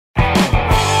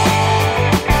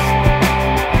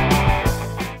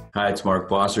Hi, it's Mark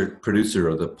Bossert, producer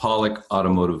of the Pawlik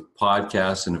Automotive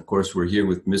podcast. And of course, we're here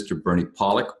with Mr. Bernie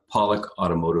Pawlik, Pawlik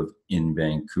Automotive in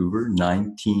Vancouver,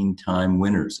 19-time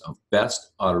winners of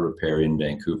Best Auto Repair in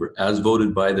Vancouver, as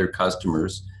voted by their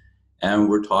customers. And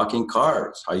we're talking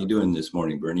cars. How you doing this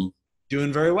morning, Bernie?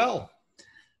 Doing very well.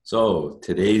 So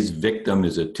today's victim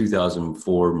is a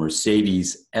 2004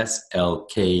 Mercedes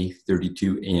SLK32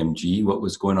 AMG. What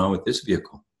was going on with this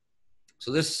vehicle?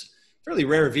 So this fairly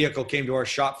rare vehicle came to our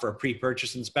shop for a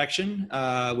pre-purchase inspection,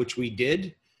 which we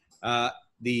did.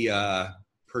 The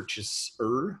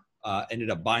purchaser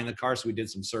ended up buying the car, so we did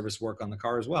some service work on the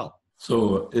car as well.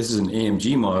 So this is an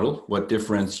AMG model. What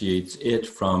differentiates it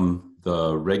from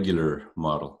the regular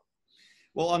model?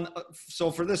 Well,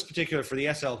 so for this particular, for the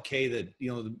SLK,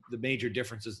 the major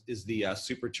difference is the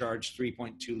supercharged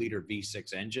 3.2 liter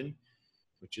V6 engine,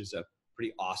 which is a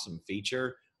pretty awesome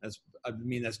feature. That's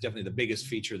definitely the biggest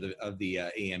feature of the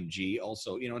AMG.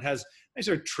 Also, it has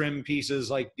nicer trim pieces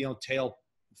like,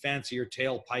 fancier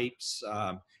tailpipes.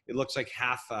 It looks like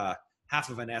half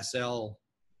of an SL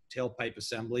tailpipe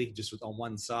assembly just on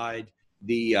one side.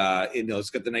 It's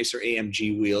got the nicer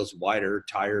AMG wheels, wider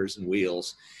tires and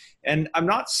wheels. And I'm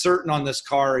not certain on this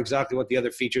car exactly what the other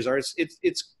features are. It's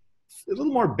a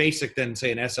little more basic than,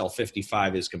 say, an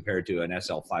SL55 is compared to an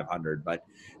SL500, but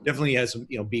definitely has some,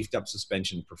 beefed up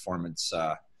suspension performance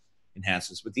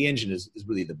enhancements. But the engine is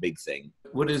really the big thing.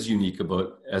 What is unique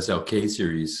about SLK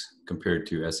series compared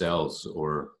to SLs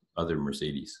or other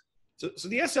Mercedes? So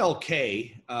the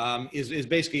SLK is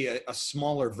basically a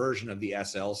smaller version of the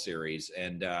SL series,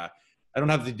 and I don't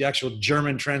have the actual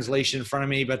German translation in front of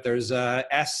me, but there's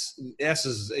S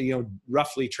is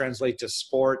roughly translate to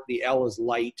sport, the L is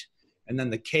light, and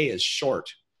then the K is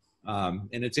short. And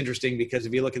it's interesting because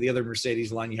if you look at the other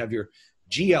Mercedes line, you have your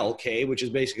GLK, which is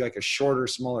basically like a shorter,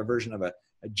 smaller version of a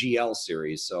GL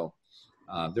series. So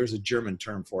there's a German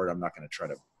term for it. I'm not going to try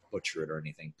to butcher it or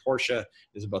anything. Porsche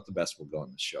is about the best we'll go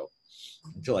on this show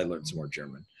until I learn some more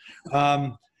German.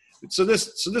 So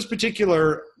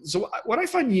what I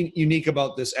find unique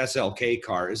about this SLK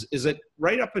car is that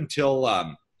right up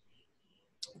until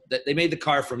that they made the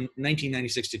car from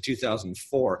 1996 to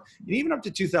 2004, and even up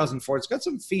to 2004, it's got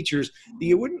some features that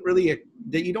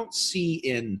you don't see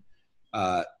in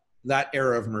that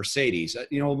era of Mercedes.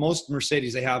 Most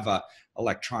Mercedes, they have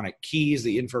electronic keys,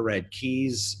 the infrared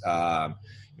keys,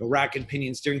 rack and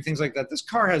pinion steering, things like that. This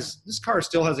car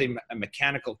still has a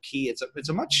mechanical key. It's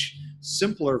a much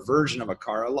simpler version of a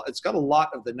car. It's got a lot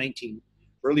of the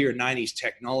earlier 90s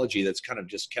technology that's kind of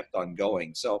just kept on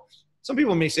going. So some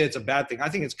people may say it's a bad thing. I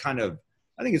think it's kind of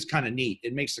neat.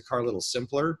 It makes the car a little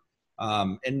simpler.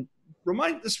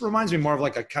 This reminds me more of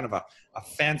like a kind of a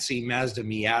fancy Mazda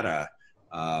Miata,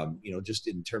 just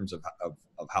in terms of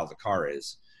how the car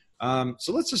is.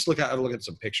 So let's just look at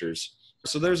some pictures.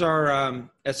 So there's our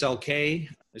SLK.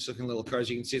 Nice looking little car. As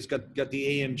you can see, it's got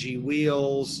the AMG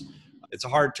wheels. It's a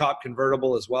hard top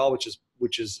convertible as well,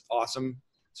 which is awesome.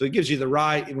 So it gives you the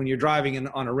ride when you're driving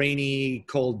on a rainy,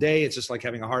 cold day. It's just like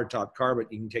having a hard top car,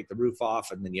 but you can take the roof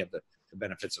off, and then you have the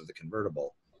benefits of the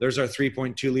convertible. There's our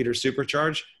 3.2 liter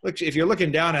supercharge. Look, if you're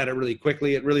looking down at it really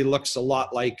quickly, it really looks a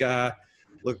lot like an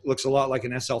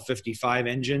SL55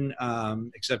 engine,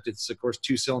 except it's of course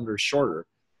 2 cylinders shorter,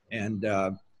 and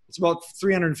it's about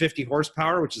 350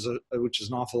 horsepower, which is an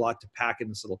awful lot to pack in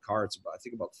this little car. It's I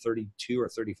think about 32 or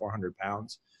 3,400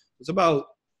 pounds. It's about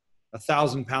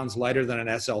 1,000 pounds lighter than an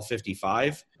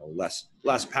SL55.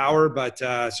 Less power, but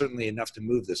certainly enough to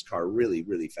move this car really,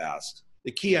 really fast.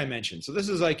 The key I mentioned. So this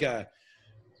is a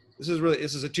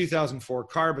 2004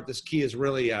 car, but this key is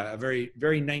really a very,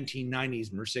 very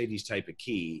 1990s Mercedes type of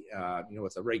key.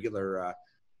 With a regular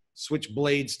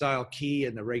switchblade style key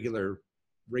and the regular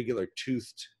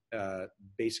toothed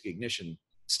basic ignition.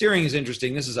 Steering is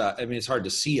interesting. This is it's hard to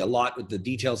see a lot with the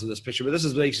details of this picture, but this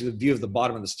is basically the view of the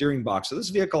bottom of the steering box. So this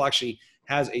vehicle actually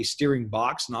has a steering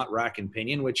box, not rack and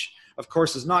pinion, which of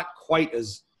course is not quite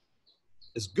as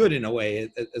good in a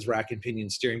way as rack and pinion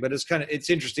steering, but it's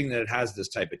interesting that it has this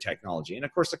type of technology. And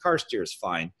of course the car steers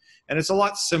fine. And it's a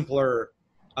lot simpler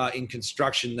in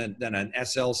construction than an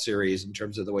SL series in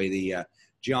terms of the way the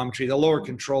geometry, the lower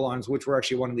control arms, which were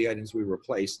actually one of the items we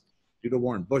replaced due to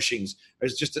worn bushings.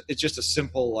 It's just a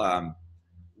simple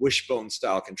wishbone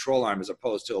style control arm, as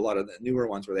opposed to a lot of the newer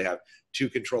ones where they have 2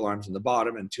 control arms in the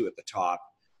bottom and 2 at the top.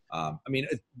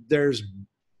 There's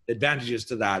advantages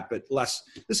to that, but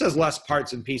this has less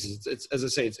parts and pieces. It's as I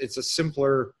say, it's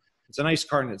a nice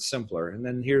car and it's simpler. And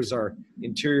then here's our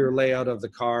interior layout of the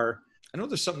car. I know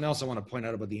there's something else I want to point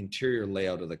out about the interior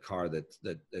layout of the car that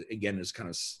again is kind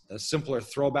of a simpler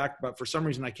throwback, but for some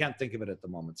reason I can't think of it at the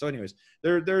moment. So anyways,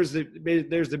 there's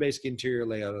the basic interior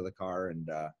layout of the car, and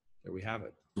there we have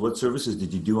it. What services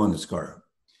did you do on this car?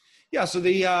 Yeah, so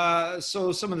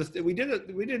so some of we did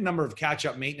a number of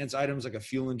catch-up maintenance items, like a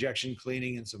fuel injection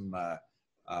cleaning and some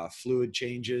fluid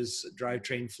changes,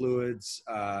 drivetrain fluids.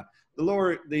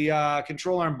 The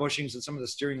control arm bushings and some of the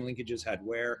steering linkages had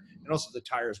wear, and also the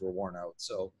tires were worn out.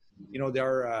 So,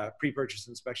 their pre-purchase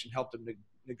inspection helped them to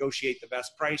negotiate the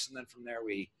best price, and then from there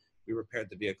we repaired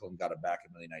the vehicle and got it back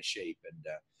in really nice shape. And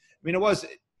it was,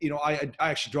 I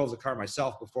actually drove the car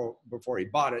myself before he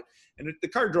bought it, and the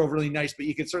car drove really nice, but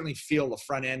you could certainly feel the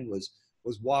front end was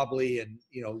wobbly and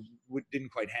didn't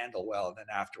quite handle well. And then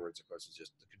afterwards, of course, the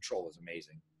control was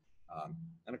amazing,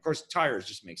 and of course tires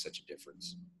just make such a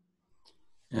difference.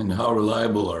 And how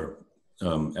reliable are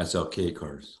SLK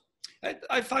cars?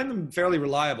 I find them fairly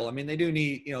reliable. I mean, they do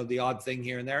need the odd thing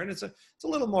here and there, and it's a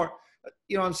little more.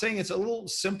 I'm saying it's a little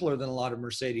simpler than a lot of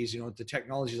Mercedes. The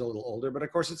technology is a little older, but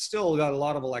of course it's still got a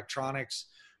lot of electronics.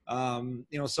 Some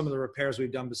of the repairs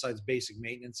we've done besides basic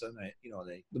maintenance and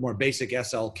the more basic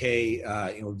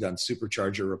SLK, we've done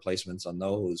supercharger replacements on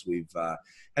those. We've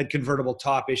had convertible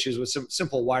top issues with some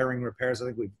simple wiring repairs. I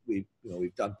think we've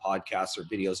done podcasts or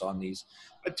videos on these,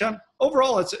 but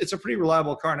overall it's a pretty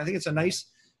reliable car, and I think it's I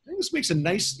think this makes a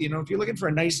nice, if you're looking for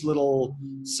a nice little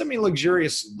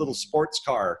semi-luxurious little sports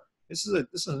car, this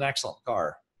is an excellent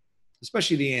car,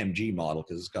 especially the AMG model,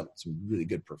 because it's got some really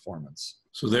good performance.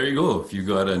 So there you go. If you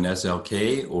got an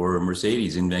SLK or a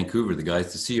Mercedes in Vancouver, the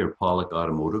guys to see are Pawlik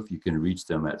Automotive. You can reach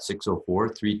them at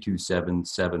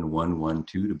 604-327-7112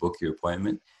 to book your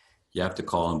appointment. You have to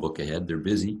call and book ahead. They're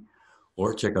busy.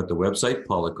 Or check out the website,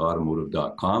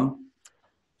 pawlikautomotive.com,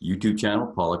 YouTube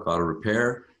channel, Pawlik Auto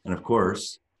Repair. And of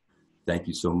course, thank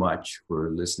you so much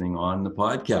for listening on the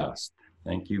podcast.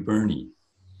 Thank you, Bernie.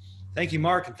 Thank you,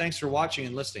 Mark, and thanks for watching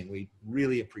and listening. We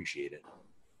really appreciate it.